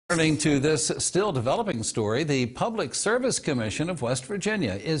Turning to this still developing story, the Public Service Commission of West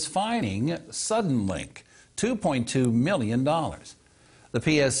Virginia is fining Suddenlink $2.2 million. The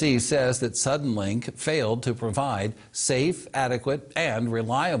PSC says that Suddenlink failed to provide safe, adequate, and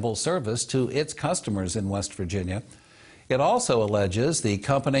reliable service to its customers in West Virginia. It also alleges the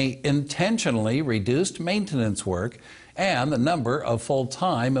company intentionally reduced maintenance work and the number of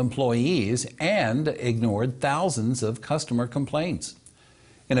full-time employees and ignored thousands of customer complaints.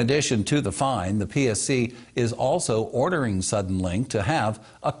 In addition to the fine, the PSC is also ordering Suddenlink to have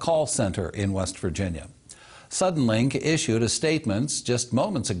a call center in West Virginia. Suddenlink issued a statement just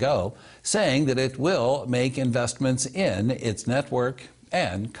moments ago saying that it will make investments in its network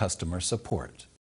and customer support.